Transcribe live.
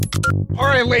All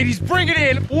right, ladies, bring it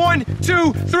in. 1,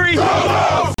 2, 3.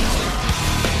 Go!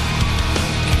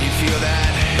 You feel that?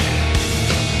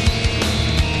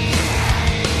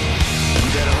 You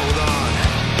better hold on.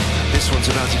 This one's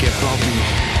about to get bumpy.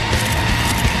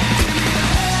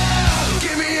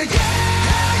 Give me a yeah.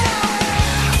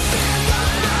 Stand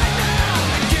up right now.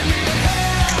 Give me a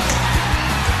hell.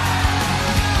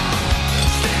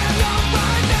 Stand up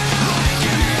right now.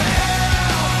 Give me a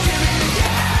hell. Give me a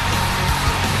yeah.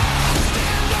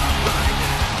 Stand up right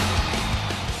now.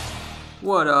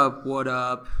 What up, what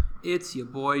up? It's your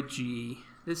boy G.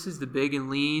 This is the Big and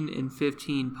Lean in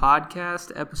 15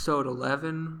 podcast, episode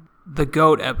 11, the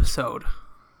GOAT episode.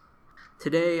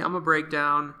 Today, I'm going to break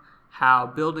down how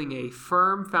building a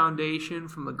firm foundation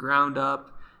from the ground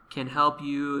up can help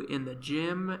you in the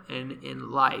gym and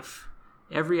in life,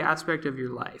 every aspect of your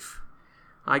life.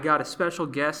 I got a special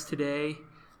guest today,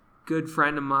 good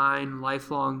friend of mine,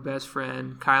 lifelong best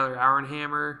friend, Kyler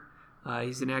Auernhammer.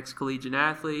 He's an ex-collegiate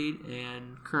athlete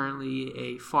and currently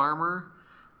a farmer.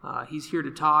 He's here to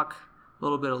talk a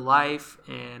little bit of life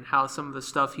and how some of the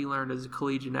stuff he learned as a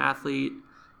collegiate athlete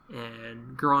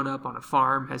and growing up on a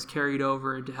farm has carried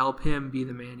over and to help him be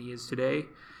the man he is today.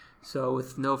 So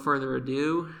with no further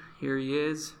ado, here he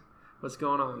is. What's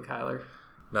going on, Kyler?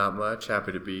 Not much.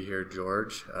 Happy to be here,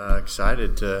 George.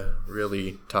 Excited to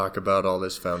really talk about all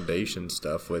this foundation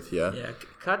stuff with you. Yeah,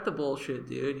 cut the bullshit,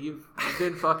 dude. You've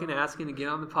been fucking asking to get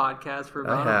on the podcast for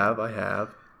about... I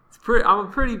have. I'm a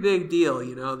pretty big deal,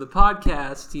 you know. The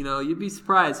podcast, you know, you'd be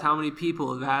surprised how many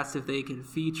people have asked if they can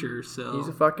feature, so... He's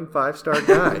a fucking 5-star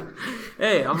guy.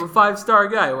 Hey, I'm a 5-star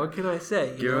guy. What can I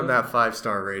say? Give him that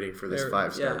 5-star rating for this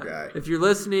 5-star guy. If you're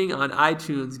listening on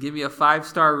iTunes, give me a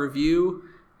 5-star review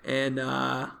and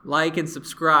like and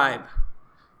subscribe.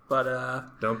 But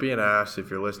don't be an ass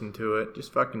if you're listening to it.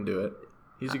 Just fucking do it.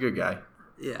 He's a good guy.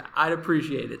 Yeah, I'd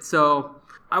appreciate it. So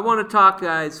I want to talk,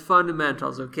 guys,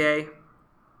 fundamentals, okay?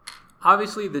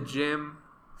 Obviously, the gym,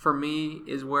 for me,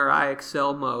 is where I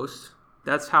excel most.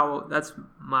 That's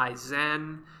my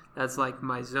zen. That's like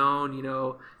my zone, you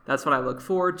know. That's what I look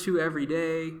forward to every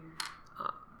day.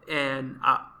 And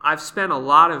I've spent a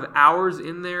lot of hours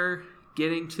in there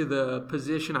getting to the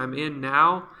position I'm in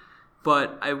now.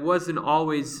 But I wasn't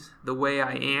always the way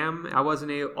I am. I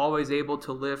wasn't always able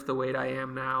to lift the weight I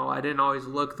am now. I didn't always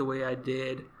look the way I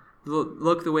did,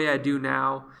 look the way I do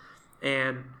now.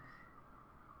 And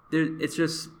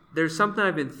there's something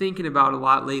I've been thinking about a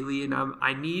lot lately, and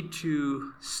I need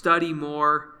to study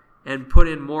more and put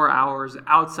in more hours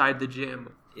outside the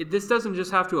gym. This doesn't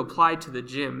just have to apply to the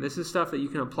gym. This is stuff that you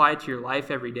can apply to your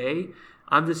life every day.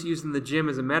 I'm just using the gym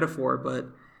as a metaphor, but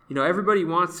you know, everybody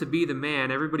wants to be the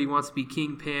man. Everybody wants to be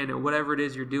kingpin and whatever it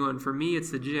is you're doing. For me,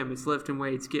 it's the gym. It's lifting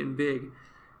weights, getting big.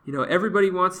 You know,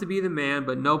 everybody wants to be the man,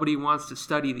 but nobody wants to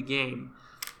study the game.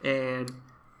 And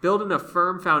building a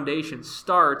firm foundation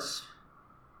starts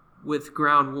with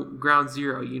ground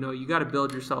zero. You know, you got to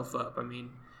build yourself up. I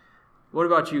mean, what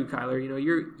about you, Kyler? You know,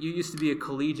 you used to be a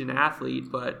collegiate athlete,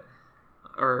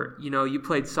 you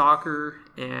played soccer,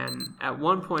 and at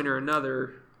one point or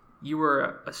another, you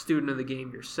were a student of the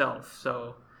game yourself.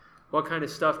 So what kind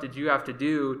of stuff did you have to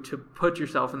do to put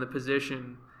yourself in the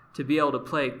position to be able to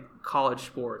play college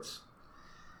sports?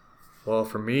 Well,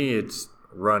 for me,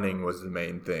 running was the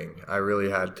main thing. I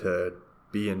really had to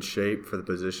be in shape for the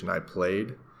position I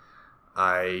played.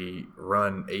 I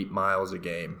run 8 miles a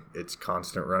game. It's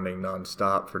constant running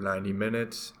nonstop for 90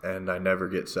 minutes, and I never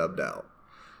get subbed out.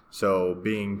 So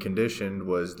being conditioned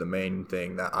was the main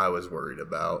thing that I was worried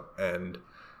about. And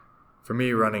for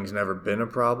me, running's never been a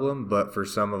problem, but for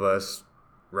some of us,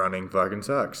 running fucking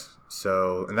sucks.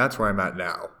 So, and that's where I'm at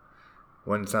now.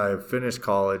 Once I finished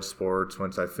college sports,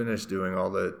 once I finished doing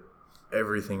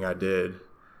everything I did,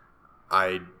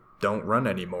 I don't run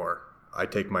anymore. I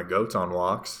take my goats on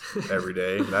walks every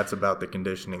day. That's about the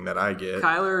conditioning that I get.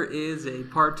 Kyler is a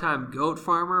part-time goat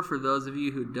farmer. For those of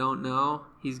you who don't know,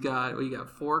 he's got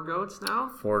 4 goats now?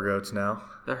 4 goats now.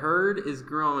 The herd is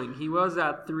growing. He was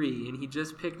at 3, and he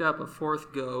just picked up a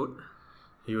 4th goat.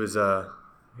 He was a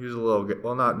little,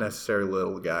 well, not necessarily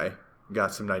little guy.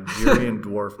 Got some Nigerian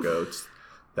dwarf goats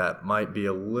that might be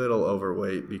a little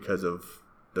overweight because of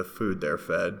the food they're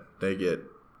fed. They get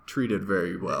treated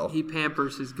very well. He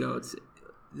pampers his goats.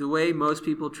 The way most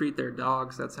people treat their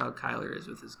dogs, that's how Kyler is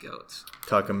with his goats.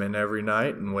 Tuck them in every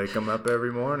night and wake them up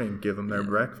every morning, give them their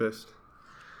breakfast.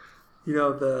 You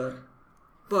know,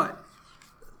 but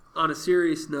on a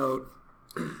serious note,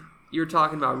 you're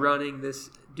talking about running,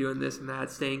 doing this and that,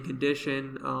 staying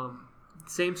conditioned.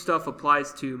 Same stuff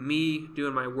applies to me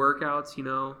doing my workouts, you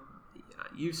know.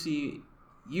 You see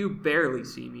you barely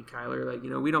see me, Kyler. Like,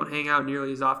 we don't hang out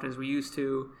nearly as often as we used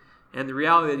to. And the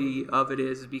reality of it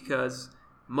is because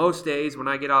most days when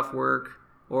I get off work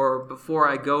or before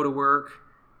I go to work,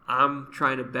 I'm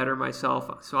trying to better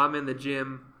myself. So I'm in the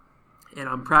gym and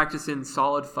I'm practicing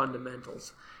solid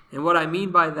fundamentals. And what I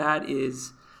mean by that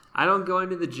is I don't go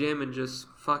into the gym and just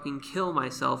fucking kill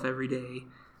myself every day.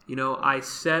 I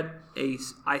set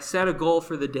a goal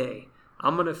for the day.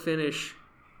 I'm going to finish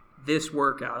this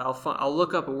workout. I'll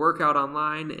look up a workout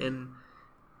online, and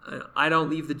I don't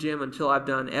leave the gym until I've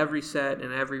done every set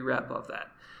and every rep of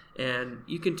that. And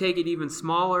you can take it even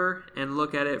smaller and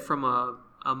look at it from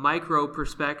a micro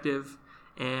perspective,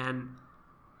 and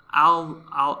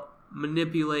I'll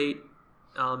manipulate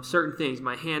certain things,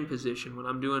 my hand position when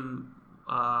I'm doing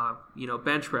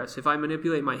bench press. If I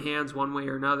manipulate my hands one way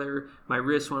or another, my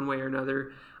wrists one way or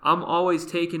another, I'm always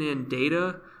taking in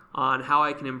data on how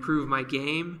I can improve my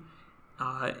game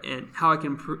and how I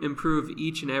can improve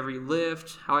each and every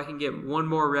lift, how I can get one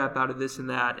more rep out of this and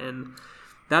that. And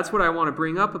that's what I want to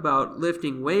bring up about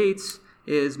lifting weights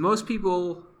is most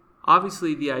people,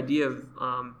 obviously the idea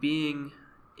of being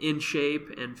in shape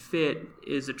and fit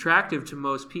is attractive to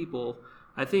most people.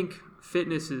 I think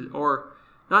fitness is, or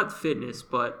not fitness,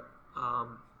 but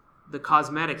the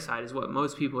cosmetic side is what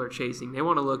most people are chasing. They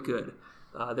want to look good.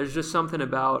 There's just something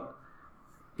about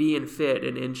being fit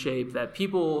and in shape that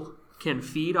people can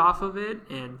feed off of it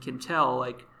and can tell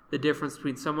like the difference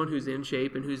between someone who's in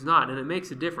shape and who's not. And it makes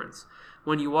a difference.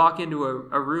 When you walk into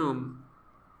a room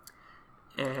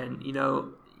and,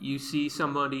 you see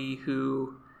somebody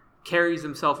who carries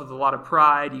themselves with a lot of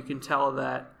pride, you can tell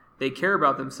that they care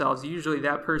about themselves. Usually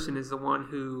that person is the one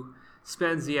who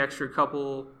spends the extra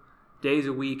couple days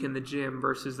a week in the gym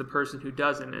versus the person who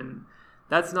doesn't. And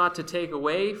that's not to take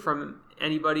away from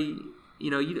anybody.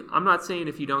 I'm not saying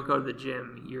if you don't go to the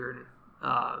gym,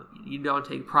 you don't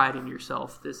take pride in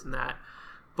yourself, this and that.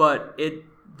 But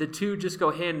the two just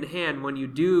go hand in hand. When you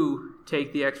do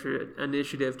take the extra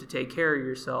initiative to take care of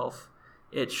yourself,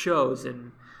 it shows.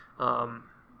 And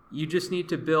you just need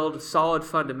to build solid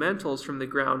fundamentals from the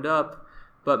ground up.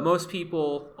 But most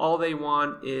people, all they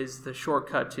want is the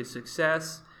shortcut to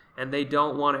success, and they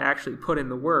don't want to actually put in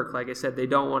the work. Like I said, they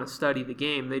don't want to study the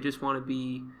game. They just want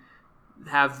to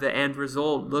have the end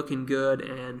result looking good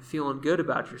and feeling good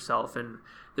about yourself. And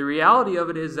the reality of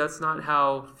it is that's not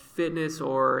how fitness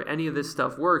or any of this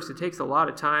stuff works. It takes a lot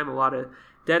of time, a lot of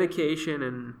dedication,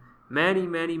 and many,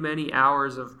 many, many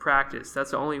hours of practice.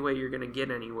 That's the only way you're going to get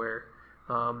anywhere.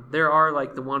 There are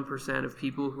like the 1% of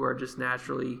people who are just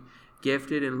naturally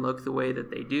gifted and look the way that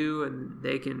they do, and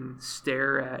they can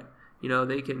stare at,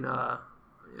 they can, I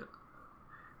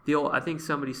think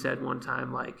somebody said one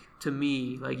time, like, to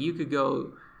me, like, you could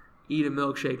go eat a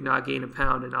milkshake, not gain a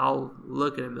pound, and I'll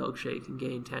look at a milkshake and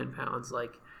gain 10 pounds,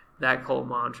 like that cold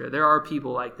mantra. There are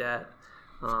people like that.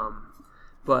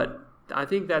 But I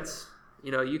think that's,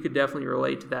 you could definitely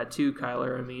relate to that too,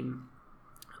 Kyler. I mean,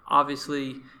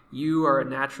 obviously, you are a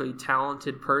naturally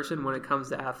talented person when it comes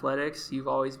to athletics. You've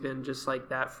always been just like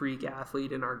that freak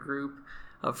athlete in our group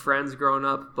of friends growing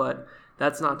up, but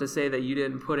that's not to say that you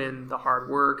didn't put in the hard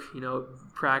work,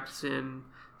 practicing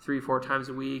 3-4 times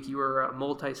a week. You were a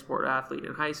multi-sport athlete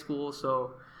in high school.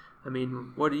 So, I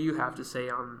mean, what do you have to say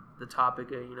on the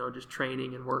topic of, just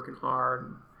training and working hard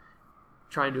and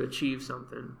trying to achieve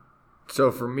something?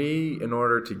 So for me, in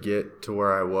order to get to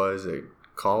where I was at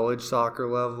college soccer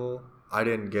level, I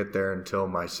didn't get there until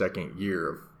my second year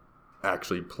of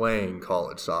actually playing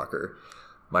college soccer.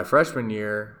 My freshman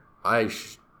year, I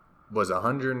was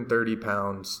 130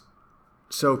 pounds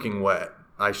soaking wet.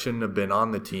 I shouldn't have been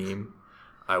on the team.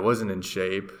 I wasn't in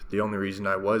shape. The only reason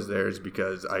I was there is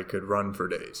because I could run for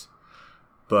days.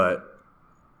 But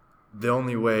the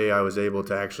only way I was able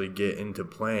to actually get into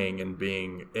playing and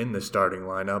being in the starting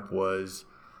lineup was,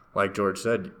 like George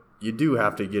said, you do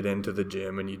have to get into the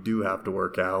gym and you do have to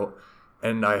work out.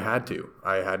 And I had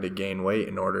to gain weight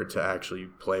in order to actually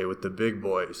play with the big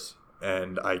boys.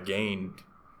 And I gained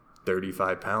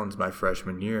 35 pounds my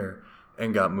freshman year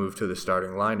and got moved to the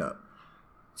starting lineup.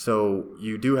 So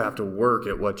you do have to work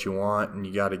at what you want, and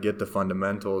you got to get the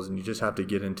fundamentals, and you just have to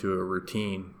get into a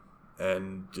routine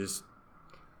and just...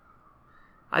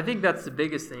 I think that's the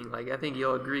biggest thing. Like, I think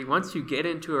you'll agree. Once you get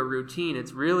into a routine,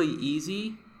 it's really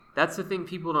easy. That's the thing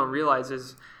people don't realize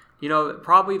is,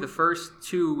 probably the first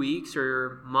 2 weeks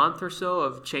or month or so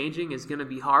of changing is going to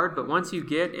be hard. But once you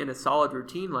get in a solid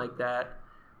routine like that,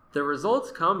 the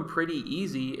results come pretty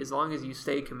easy as long as you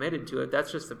stay committed to it.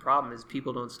 That's just the problem is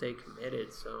people don't stay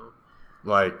committed. So,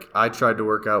 like, I tried to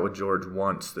work out with George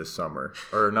once this summer,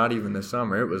 or not even this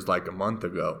summer. It was like a month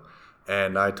ago.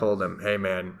 And I told him, hey,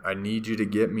 man, I need you to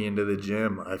get me into the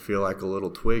gym. I feel like a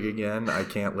little twig again. I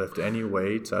can't lift any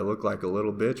weights. I look like a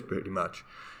little bitch pretty much.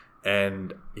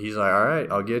 And he's like, all right,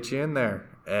 I'll get you in there.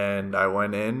 And I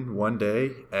went in one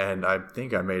day, and I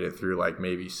think I made it through like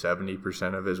maybe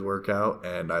 70% of his workout,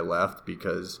 and I left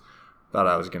because I thought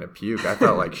I was going to puke. I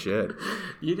felt like shit.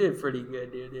 You did pretty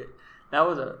good, dude. That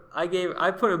was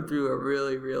I put him through a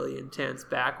really, really intense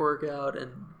back workout,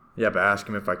 and Yeah, but ask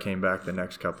him if I came back the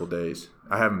next couple days.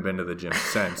 I haven't been to the gym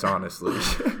since, honestly.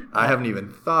 I haven't even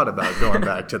thought about going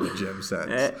back to the gym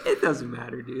since. It doesn't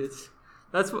matter, dude.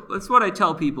 That's what I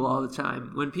tell people all the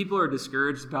time. When people are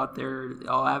discouraged about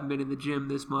I haven't been in the gym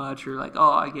this much, or like,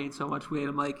 I gained so much weight.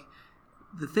 I'm like,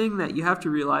 the thing that you have to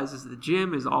realize is the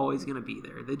gym is always going to be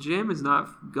there. The gym is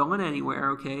not going anywhere,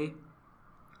 okay?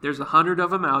 There's 100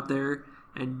 of them out there,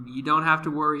 and you don't have to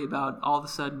worry about all of a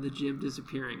sudden the gym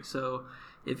disappearing. So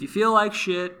if you feel like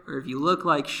shit, or if you look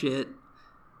like shit,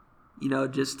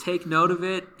 just take note of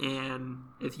it, and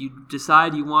if you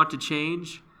decide you want to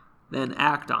change, then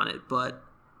act on it. But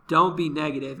don't be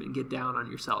negative and get down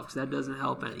on yourself, because that doesn't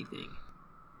help anything.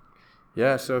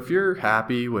 Yeah, so if you're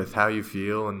happy with how you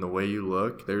feel and the way you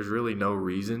look, there's really no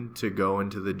reason to go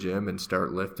into the gym and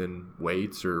start lifting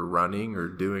weights or running or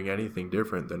doing anything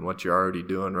different than what you're already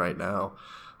doing right now.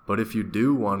 But if you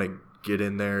do want to get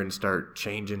in there and start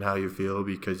changing how you feel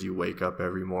because you wake up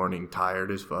every morning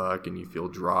tired as fuck and you feel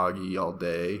groggy all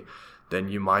day, then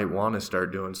you might want to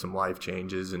start doing some life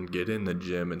changes and get in the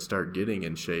gym and start getting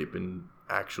in shape and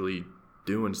actually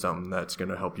doing something that's going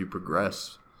to help you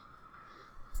progress.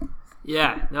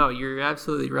 Yeah, no, you're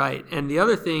absolutely right. And the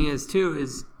other thing is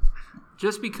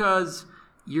just because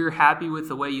you're happy with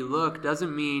the way you look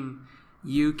doesn't mean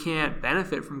you can't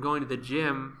benefit from going to the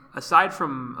gym. Aside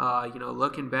from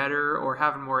looking better or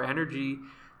having more energy,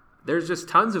 there's just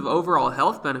tons of overall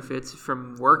health benefits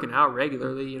from working out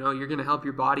regularly. You're going to help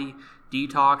your body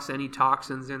detox any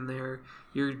toxins in there.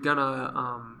 You're going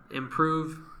to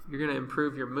improve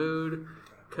your mood,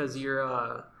 because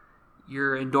your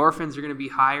endorphins are going to be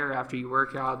higher after you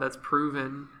work out. That's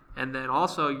proven. And then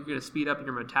also you're going to speed up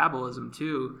your metabolism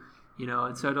too,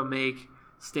 and so it'll make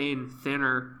staying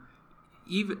thinner.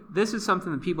 This is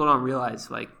something that people don't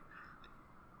realize. Like,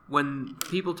 when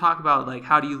people talk about, like,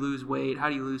 how do you lose weight, how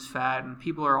do you lose fat, and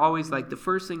people are always like, the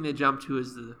first thing they jump to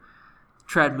is the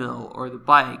treadmill or the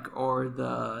bike or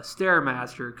the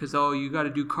Stairmaster, because, you got to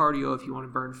do cardio if you want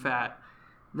to burn fat.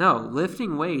 No,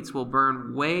 lifting weights will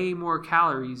burn way more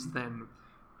calories than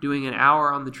doing an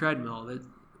hour on the treadmill. That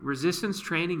resistance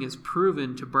training is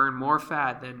proven to burn more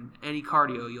fat than any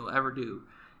cardio you'll ever do.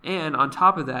 And on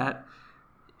top of that,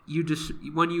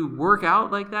 when you work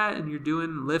out like that and you're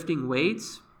doing lifting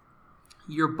weights,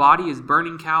 your body is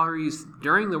burning calories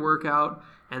during the workout,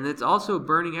 and it's also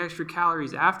burning extra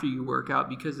calories after you work out,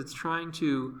 because it's trying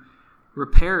to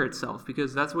repair itself.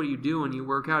 Because that's what you do when you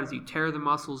work out, is you tear the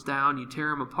muscles down, you tear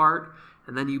them apart,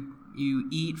 and then you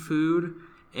eat food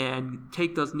and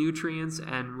take those nutrients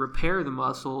and repair the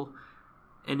muscle.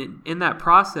 And in that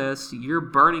process, you're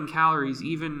burning calories.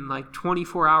 Even like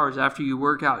 24 hours after you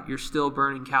work out, you're still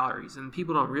burning calories, and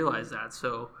people don't realize that.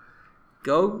 So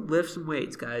go lift some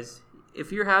weights, guys.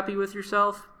 If you're happy with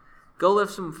yourself, go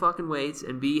lift some fucking weights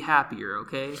and be happier,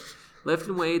 okay?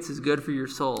 Lifting weights is good for your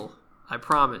soul, I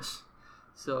promise.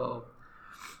 So,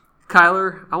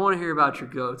 Kyler, I want to hear about your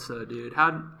goats, though, dude.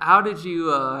 How did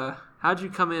you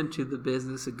come into the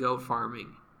business of goat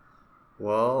farming?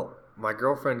 Well, my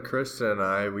girlfriend Krista and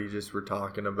I, we just were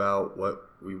talking about what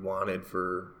we wanted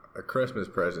for a Christmas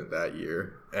present that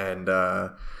year. And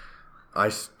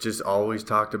just always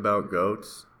talked about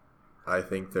goats. I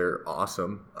think they're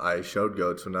awesome. I showed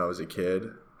goats when I was a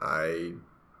kid. I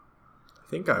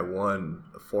think I won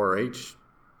a 4-H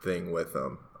thing with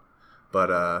them. But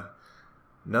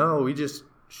no,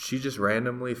 she just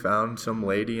randomly found some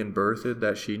lady in Berthoud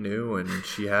that she knew, and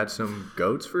she had some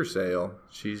goats for sale.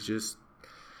 She's just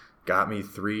got me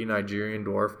 3 Nigerian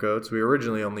dwarf goats. We were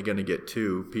originally only going to get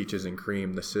 2, Peaches and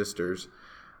Cream, the sisters.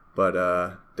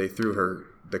 But they threw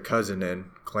the cousin in,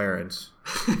 Clarence,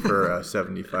 for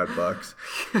 $75.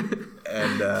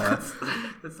 And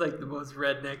that's like the most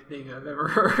redneck thing I've ever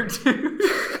heard.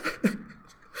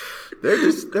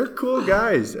 They're cool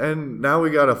guys. And now we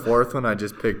got a 4th one I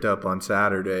just picked up on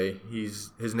Saturday.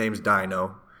 His name's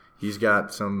Dino. He's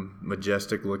got some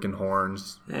majestic looking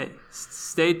horns. Hey,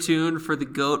 stay tuned for the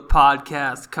Goat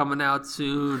Podcast coming out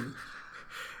soon.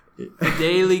 The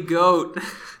Daily Goat.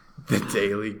 The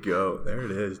Daily Goat. There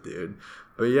it is, dude.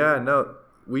 But yeah, no,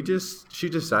 she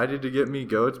decided to get me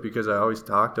goats because I always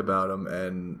talked about them,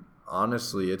 and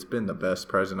honestly, it's been the best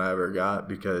present I ever got,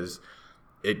 because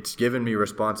it's given me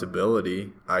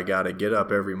responsibility. I got to get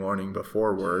up every morning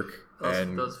before work.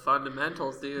 Those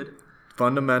fundamentals, dude.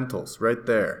 Fundamentals right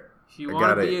there. If you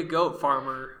want to be a goat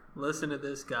farmer, listen to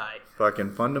this guy.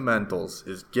 Fucking fundamentals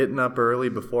is getting up early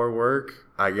before work.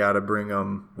 I got to bring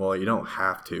them, well, you don't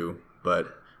have to, but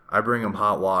I bring them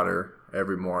hot water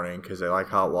every morning because they like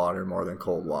hot water more than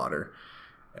cold water.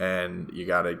 And you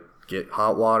got to get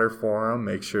hot water for them,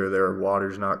 make sure their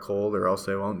water's not cold or else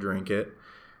they won't drink it.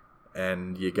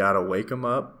 And you got to wake them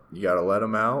up. You got to let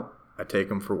them out. I take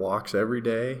them for walks every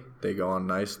day. They go on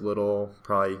nice little,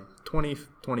 probably 20,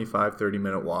 25,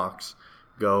 30-minute walks.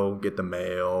 Go get the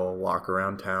mail, walk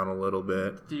around town a little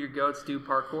bit. Do your goats do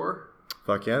parkour?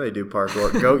 Fuck yeah, they do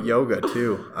parkour. Goat yoga,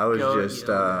 too. I was just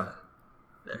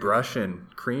brushing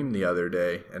cream the other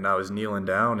day, and I was kneeling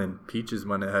down, and Peaches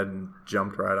went ahead and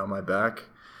jumped right on my back.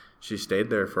 She stayed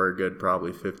there for a good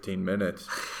probably 15 minutes.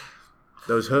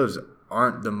 Those hooves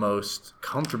aren't the most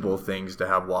comfortable things to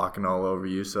have walking all over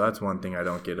you, so that's one thing I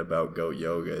don't get about goat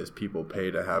yoga is people pay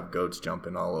to have goats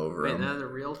jumping all over them. Wait, that's a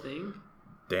real thing?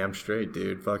 Damn straight,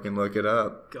 dude. Fucking look it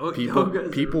up. Goat yoga.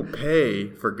 People pay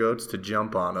for goats to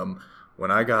jump on them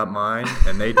when I got mine,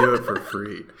 and they do it for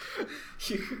free.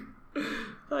 I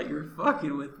thought you were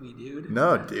fucking with me, dude.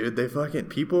 No, dude.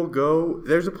 People go.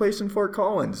 There's a place in Fort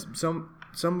Collins.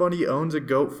 Somebody owns a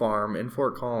goat farm in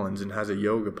Fort Collins and has a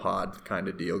yoga pod kind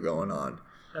of deal going on.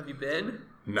 Have you been?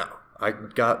 No. I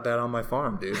got that on my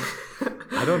farm, dude.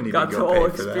 I don't need to go pay for that. Got the whole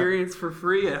experience for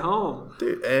free at home.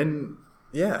 Dude, and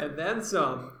yeah. And then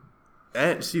some.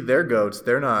 And see, their goats,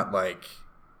 they're not like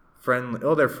friendly.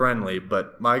 Oh, they're friendly,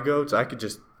 but my goats, I could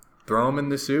just throw them in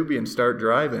the Subi and start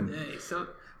driving. Hey,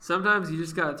 sometimes you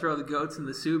just got to throw the goats in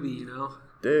the Subi, you know?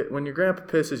 Dude, when your grandpa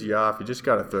pisses you off, you just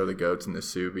got to throw the goats in the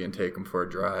Subi and take them for a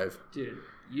drive. Dude,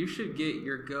 you should get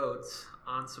your goats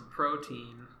on some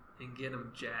protein and get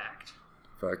them jacked.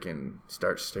 Fucking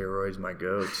start steroids my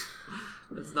goats.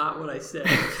 That's not what I said.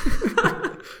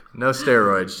 No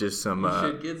steroids, just some... You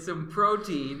should get some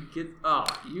protein.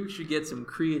 You should get some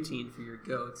creatine for your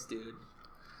goats, dude.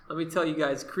 Let me tell you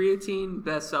guys, creatine,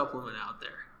 best supplement out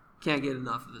there. Can't get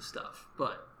enough of this stuff,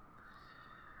 but...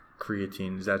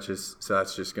 Creatine,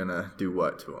 that's just gonna do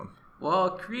what to them?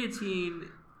 Well, creatine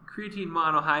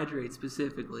monohydrate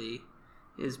specifically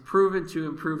is proven to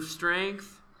improve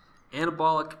strength,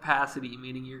 anabolic capacity,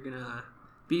 meaning you're gonna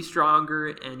be stronger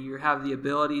and you have the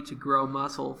ability to grow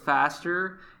muscle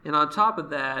faster. And on top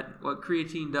of that, what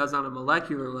creatine does on a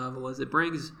molecular level is it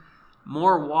brings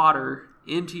more water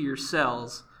into your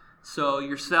cells. So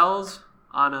your cells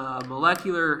on a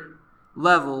molecular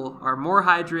level are more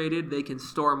hydrated, they can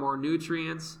store more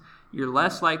nutrients, you're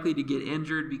less likely to get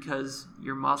injured because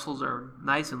your muscles are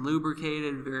nice and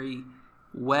lubricated, very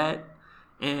wet,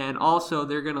 and also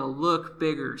they're going to look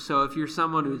bigger. So if you're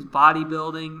someone who's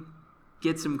bodybuilding,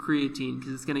 get some creatine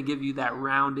because it's going to give you that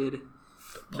rounded,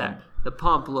 the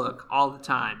pump look all the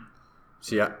time.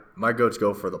 See, my goats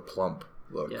go for the plump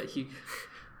look. Yeah,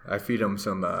 I feed them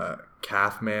some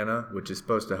calf manna, which is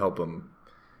supposed to help them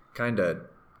kind of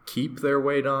keep their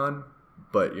weight on,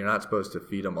 but you're not supposed to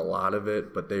feed them a lot of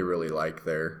it, but they really like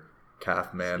their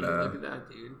calf manna. See, look at that,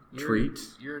 dude.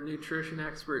 Treats. You're a nutrition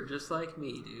expert just like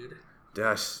me, dude.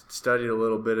 I studied a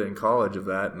little bit in college of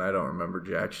that, and I don't remember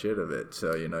jack shit of it,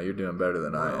 so, you're doing better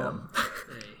than I am.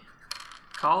 Hey,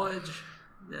 college...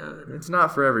 It's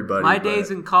not for everybody. My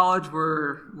days in college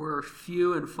were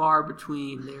few and far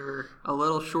between. They were a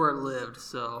little short-lived,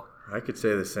 so... I could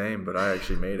say the same, but I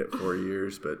actually made it 4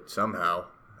 years, but somehow...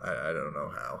 I don't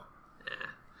know how.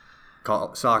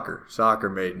 Yeah. Soccer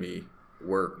made me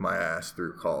work my ass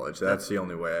through college. That's the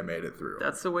only way I made it through.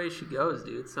 That's the way she goes,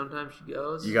 dude. Sometimes she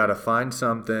goes. You got to find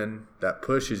something that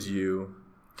pushes you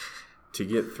to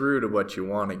get through to what you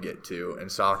want to get to,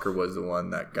 and soccer was the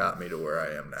one that got me to where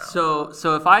I am now.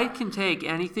 So if I can take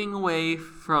anything away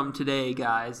from today,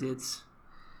 guys, it's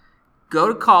go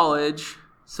to college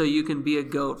so you can be a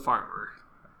goat farmer.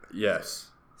 Yes.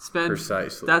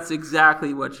 Precisely. That's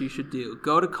exactly what you should do.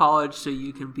 Go to college so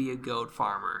you can be a goat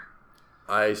farmer.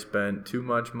 I spent too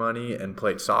much money and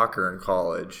played soccer in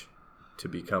college to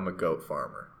become a goat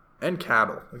farmer. And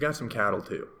cattle. We got some cattle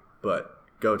too. But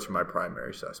goats are my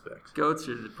primary suspects. Goats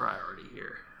are the priority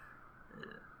here.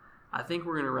 I think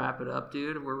we're going to wrap it up,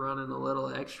 dude. We're running a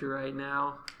little extra right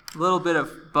now. A little bit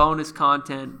of bonus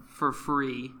content for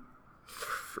free.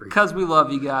 Because we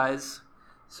love you guys.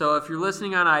 So if you're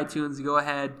listening on iTunes, go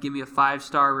ahead, give me a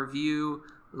 5-star review,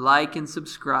 like and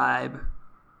subscribe,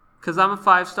 because I'm a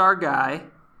 5-star guy.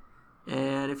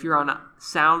 And if you're on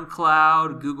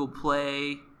SoundCloud, Google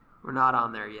Play, we're not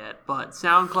on there yet, but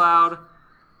SoundCloud,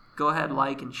 go ahead,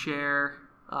 like and share.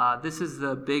 This is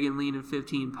the Big and Lean and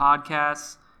 15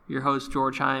 podcast. Your host,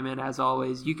 George Hyman. As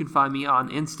always, you can find me on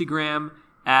Instagram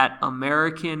at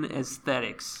American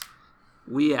Aesthetics.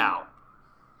 We out.